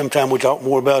sometime we'll talk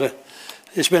more about it.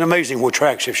 It's been amazing where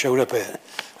tracts have showed up at.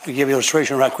 I'll give you an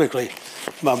illustration right quickly.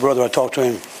 My brother, I talked to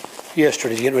him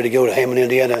yesterday. He's getting ready to go to Hammond,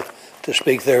 Indiana to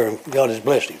speak there, and God has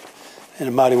blessed him in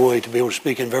a mighty way to be able to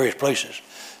speak in various places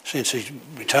since he's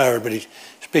retired, but he's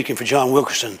speaking for John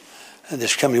Wilkerson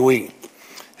this coming week.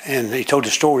 And he told the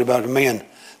story about a man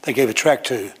they gave a tract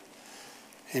to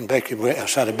in Beckley,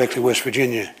 outside of Beckley, West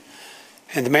Virginia.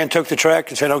 And the man took the tract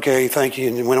and said, okay, thank you,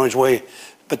 and went on his way.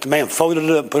 But the man folded it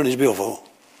up and put it in his billfold.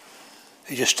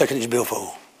 He just stuck it in his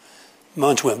billfold.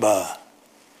 Months went by.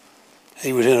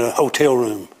 He was in a hotel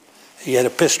room. He had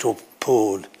a pistol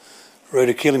pulled,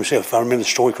 ready to kill himself, if I remember the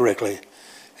story correctly.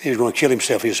 He was going to kill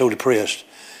himself. He was so depressed.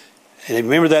 And he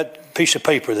remembered that piece of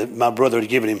paper that my brother had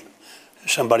given him.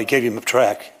 Somebody gave him a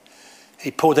tract. He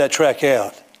pulled that tract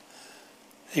out.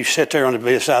 He sat there on the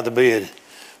beside the bed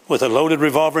with a loaded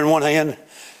revolver in one hand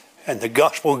and the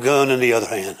gospel gun in the other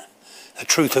hand, the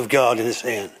truth of God in his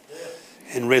hand,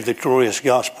 and read the glorious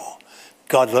gospel.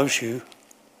 God loves you.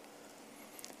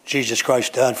 Jesus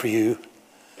Christ died for you.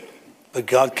 But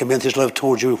God commended his love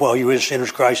towards you while you were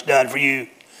sinners. Christ died for you.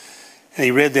 And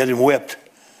he read that and wept.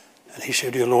 And he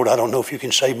said, dear Lord, I don't know if you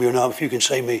can save me or not. If you can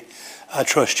save me, I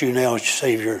trust you now as your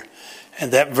Savior.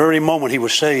 And that very moment he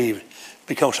was saved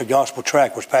because the gospel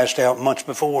tract was passed out months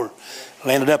before.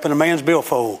 Landed up in a man's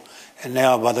billfold. And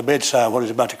now by the bedside, while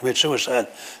he's about to commit suicide.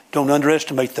 Don't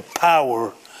underestimate the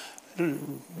power,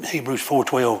 Hebrews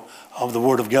 4:12, of the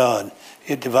Word of God.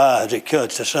 It divides, it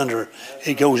cuts asunder,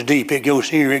 it goes deep, it goes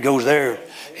here, it goes there.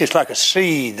 It's like a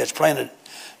seed that's planted.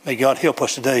 May God help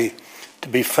us today to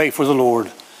be faithful to the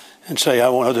Lord and say, I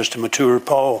want others to mature.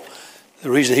 Paul, the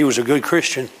reason he was a good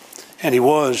Christian, and he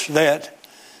was that,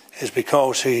 is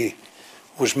because he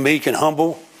was meek and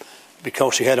humble,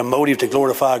 because he had a motive to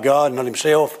glorify God, not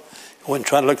himself. He wasn't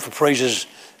trying to look for praises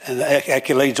and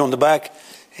accolades on the back.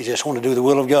 He just wanted to do the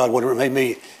will of God, whatever it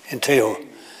may entail.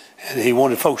 And he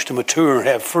wanted folks to mature and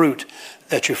have fruit,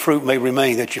 that your fruit may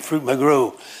remain, that your fruit may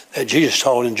grow, that Jesus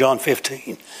taught in John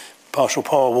 15. Apostle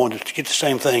Paul wanted to get the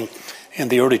same thing in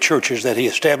the early churches that he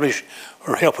established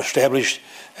or helped establish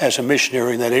as a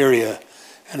missionary in that area.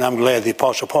 And I'm glad the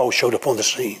Apostle Paul showed up on the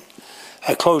scene.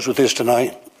 I close with this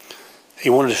tonight.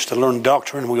 He wanted us to learn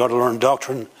doctrine. We ought to learn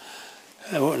doctrine.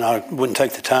 And I wouldn't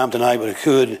take the time tonight, but I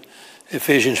could.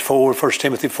 Ephesians 4, 1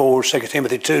 Timothy 4, 2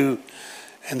 Timothy 2,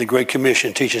 and the Great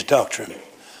Commission teaches doctrine.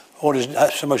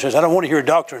 Somebody says, I don't want to hear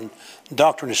doctrine.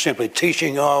 Doctrine is simply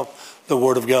teaching of the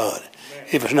Word of God.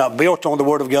 If it's not built on the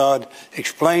Word of God,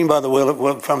 explained by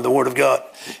from the Word of God,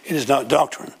 it is not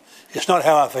doctrine. It's not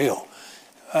how I feel.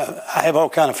 I have all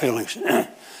kinds of feelings.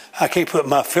 I can't put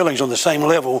my feelings on the same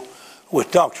level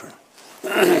with doctrine.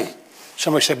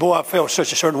 Somebody said, boy, I felt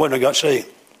such a certain way when I got saved.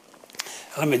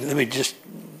 Let me just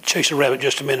chase a rabbit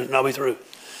just a minute and I'll be through.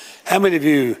 How many of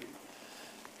you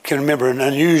can remember an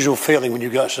unusual feeling when you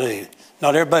got saved?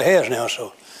 Not everybody has now,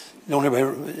 so don't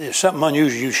everybody. If something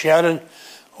unusual, you shouted,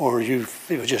 or it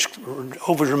was just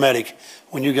over dramatic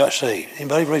when you got saved.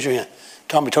 Anybody raise your hand?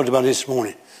 Tommy talked about this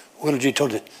morning. Willard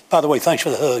told it. By the way, thanks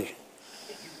for the hug.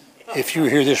 If you were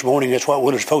here this morning, that's what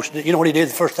Willard's supposed to do. You know what he did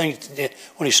the first thing he did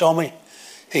when he saw me?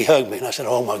 He hugged me, and I said,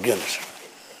 "Oh my goodness."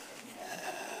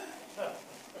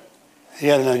 He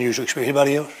had an unusual experience.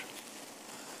 Anybody else?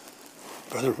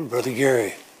 Brother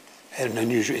Gary had an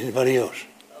unusual. Anybody else?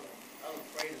 I was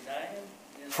afraid of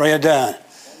dying. Afraid of dying.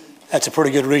 That's a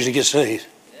pretty good reason to get saved.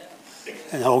 Yeah.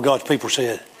 And all God's people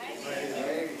said.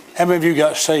 How many of you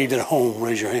got saved at home?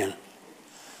 Raise your hand.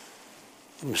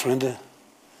 Miss Linda?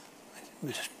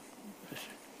 Mrs.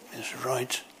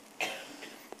 Wright?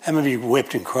 How many of you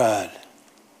wept and cried?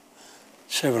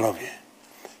 Several of you.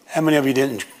 How many of you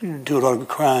didn't do a lot of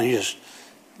crying? You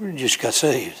just got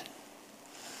saved.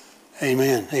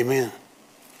 Amen. Amen.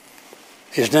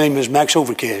 His name is Max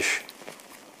Overcash.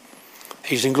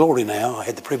 He's in glory now. I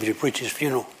had the privilege of preaching his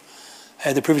funeral. I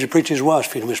had the privilege of preaching his wife's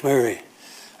funeral, Miss Mary.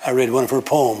 I read one of her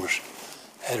poems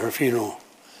at her funeral.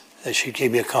 That she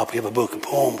gave me a copy of a book of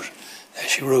poems that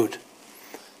she wrote.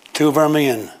 Two of our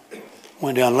men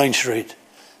went down Lane Street,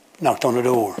 knocked on the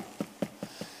door,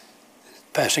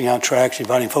 passing out tracts,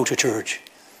 inviting folks to church.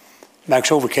 Max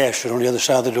Overcash stood on the other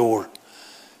side of the door,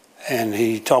 and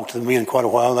he talked to the men quite a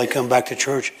while. They come back to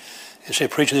church and said,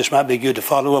 "Preacher, this might be good to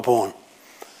follow up on."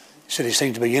 He said he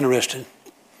seemed to be interested.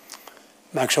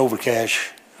 Max Overcash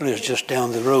lives just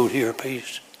down the road here a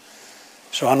piece.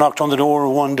 So I knocked on the door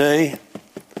one day,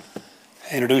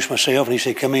 introduced myself, and he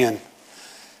said, "Come in."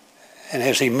 And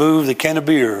as he moved the can of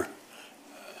beer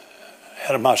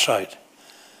out of my sight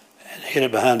and hid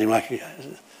it behind him, like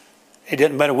it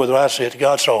didn't matter whether I said it,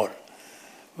 God saw it,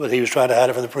 but he was trying to hide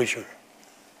it from the preacher.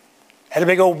 Had a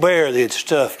big old bear they had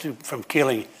stuffed from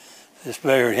killing this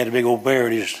bear. He had a big old bear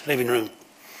in his living room.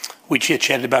 We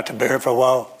chit-chatted about the bear for a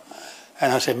while,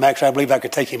 and I said, "Max, I believe I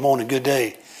could take him on a good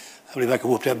day. I believe I could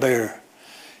whoop that bear."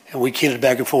 And we kidded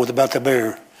back and forth about the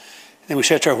bear. Then we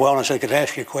sat there a while, and I said, "Could I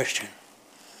ask you a question?"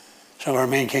 Some of our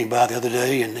men came by the other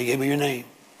day, and they gave me your name.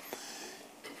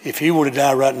 "If you were to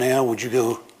die right now, would you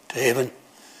go to heaven?"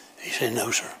 He said, "No,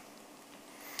 sir."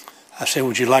 I said,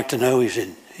 "Would you like to know?" He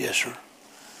said, "Yes, sir."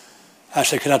 I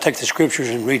said, "Can I take the scriptures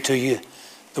and read to you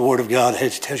the Word of God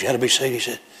that tells you how to be saved?" He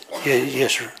said, "Yeah,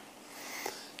 yes, sir."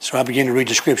 So I began to read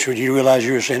the scripture. "Do you realize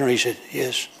you're a sinner?" He said,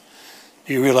 "Yes."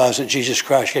 "Do you realize that Jesus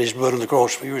Christ shed his blood on the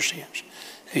cross for your sins?"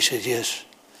 He said, "Yes."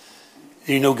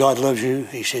 "Do you know God loves you?"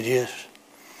 He said, "Yes."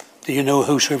 "Do you know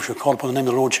whosoever shall call upon the name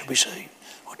of the Lord shall be saved?"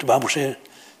 What the Bible said?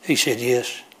 He said,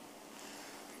 "Yes."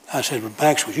 I said,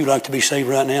 "Max, would you like to be saved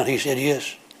right now?" He said,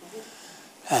 "Yes."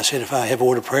 I said, "If I have a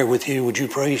word of prayer with you, would you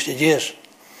pray?" He said, "Yes."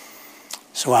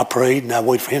 So I prayed, and I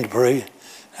waited for him to pray.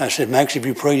 I said, Max, have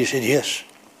you prayed? He said, yes.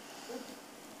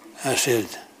 I said,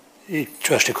 you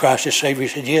trusted Christ as Savior? He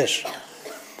said, yes.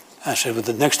 I said, well,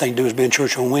 the next thing to do is be in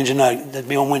church on Wednesday night. That'd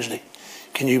be on Wednesday.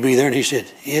 Can you be there? And he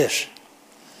said, yes.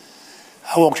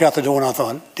 I walked out the door and I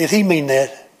thought, did he mean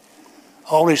that?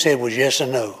 All he said was yes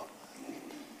and no.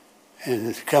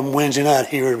 And come Wednesday night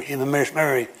here, him and Miss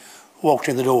Mary walked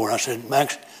in the door. And I said,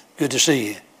 Max, good to see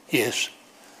you. Yes.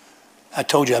 I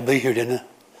told you I'd be here, didn't I?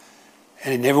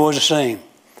 And it never was the same.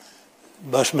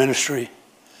 Bus ministry,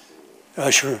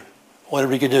 usher,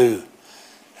 whatever he could do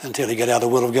until he got out of the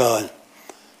will of God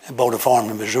and bought a farm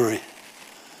in Missouri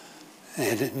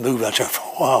and moved out there for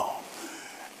a while.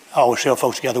 I always tell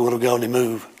folks to get out of the will of God and they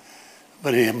move.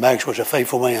 But Max was a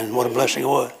faithful man. What a blessing it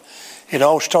was. It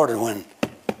all started when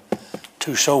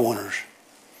 2 soul winners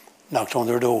knocked on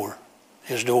their door,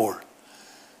 his door,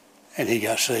 and he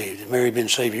got saved. Mary had been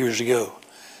saved years ago,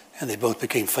 and they both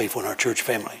became faithful in our church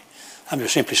family. I'm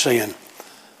just simply saying,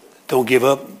 don't give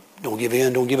up, don't give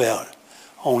in, don't give out.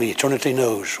 Only eternity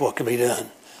knows what can be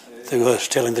done through us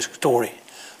telling the story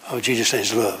of Jesus and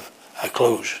his love. I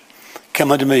close.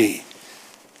 Come unto me,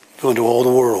 go into all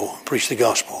the world, preach the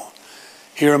gospel.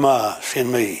 Here am I,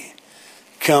 send me.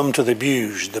 Come to the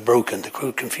abused, the broken, the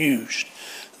confused,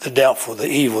 the doubtful, the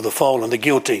evil, the fallen, the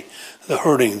guilty, the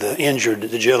hurting, the injured,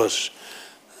 the jealous,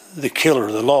 the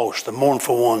killer, the lost, the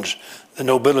mournful ones, the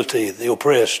nobility, the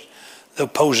oppressed, the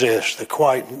possessed, the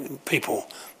quiet people,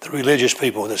 the religious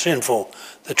people, the sinful,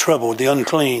 the troubled, the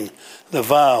unclean, the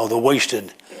vile, the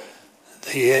wasted,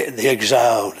 the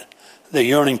exiled, the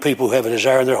yearning people who have a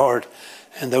desire in their heart,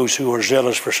 and those who are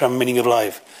zealous for some meaning of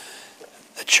life.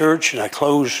 The church, and I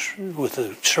close with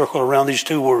a circle around these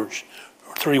 2 words,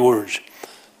 or 3 words,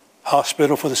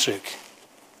 hospital for the sick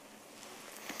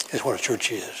is what a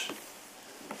church is.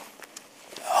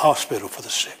 A hospital for the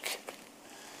sick.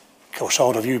 Because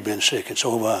all of you have been sick, and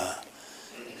so have I.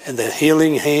 And the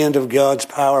healing hand of God's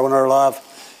power in our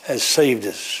life has saved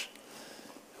us.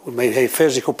 We may have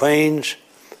physical pains,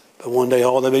 but one day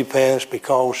all they'll be past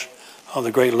because of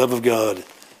the great love of God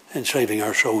in saving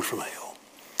our souls from hell.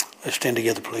 Let's stand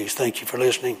together, please. Thank you for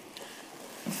listening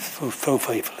so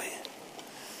faithfully.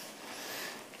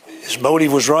 His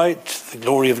motive was right, the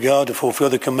glory of God to fulfill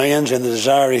the commands and the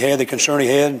desire he had, the concern he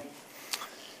had.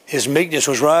 His meekness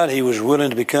was right. He was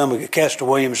willing to become a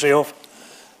castaway himself,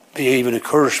 be even a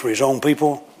curse for his own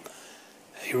people.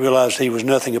 He realized he was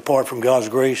nothing apart from God's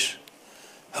grace,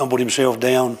 humbled himself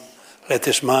down. Let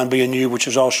this mind be in you, which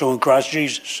is also in Christ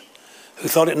Jesus, who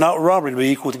thought it not robbery to be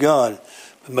equal with God,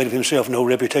 but made of himself no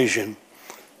reputation.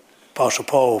 Apostle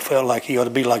Paul felt like he ought to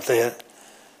be like that.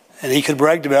 And he could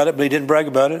brag about it, but he didn't brag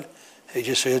about it. He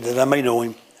just said that I may know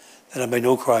him, that I may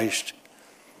know Christ.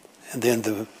 And then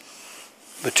the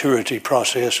maturity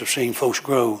process of seeing folks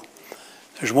grow.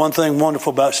 There's one thing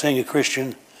wonderful about seeing a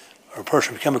Christian or a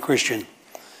person become a Christian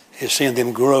is seeing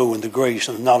them grow in the grace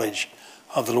and the knowledge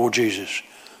of the Lord Jesus.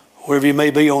 Wherever you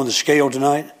may be on the scale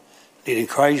tonight, needing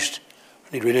Christ,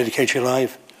 need to rededicate your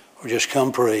life, or just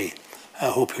come pray. I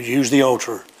hope you'll use the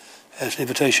altar as an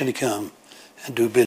invitation to come and do business.